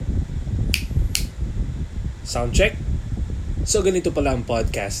Sound check? So ganito pala ang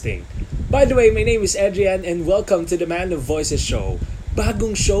podcasting. By the way, my name is Adrian and welcome to the Man of Voices Show.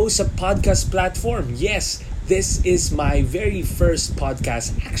 Bagong show sa podcast platform. Yes, this is my very first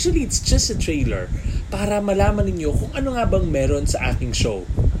podcast. Actually, it's just a trailer para malaman ninyo kung ano nga bang meron sa aking show.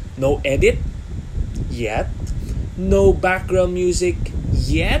 No edit? Yet? No background music?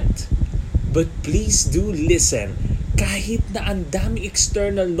 Yet? But please do listen. Kahit na ang daming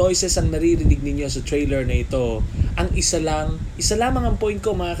external noises ang naririnig ninyo sa trailer na ito, ang isa lamang ang point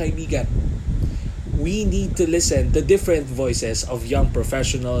ko mga kaibigan. We need to listen to different voices of young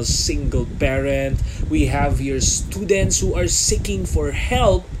professionals, single parent. We have here students who are seeking for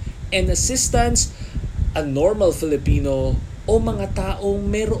help and assistance, a normal Filipino, o mga taong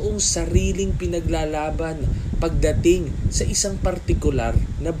merong sariling pinaglalaban pagdating sa isang partikular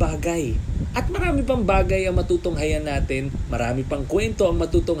na bagay. At marami pang bagay ang matutunghayan natin, marami pang kwento ang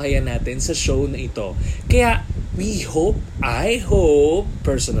matutunghayan natin sa show na ito. Kaya I hope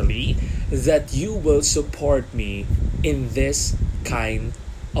personally, that you will support me in this kind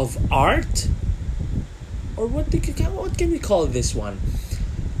of art? Or what can we call this one?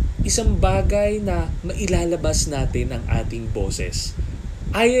 Isang bagay na mailalabas natin ang ating boses.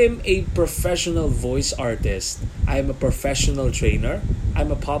 I am a professional voice artist. I am a professional trainer. I'm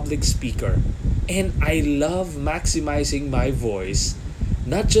a public speaker. And I love maximizing my voice,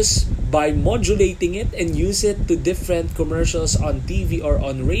 not just by modulating it and use it to different commercials on TV or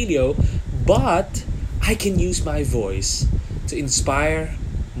on radio, but I can use my voice to inspire,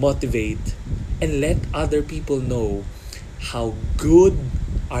 motivate, and let other people know how good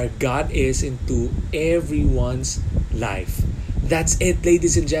our God is into everyone's life. That's it,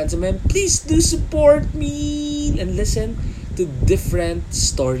 ladies and gentlemen. Please do support me and listen to different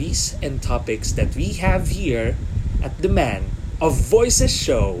stories and topics that we have here at the Man of Voices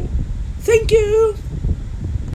Show. Thank you!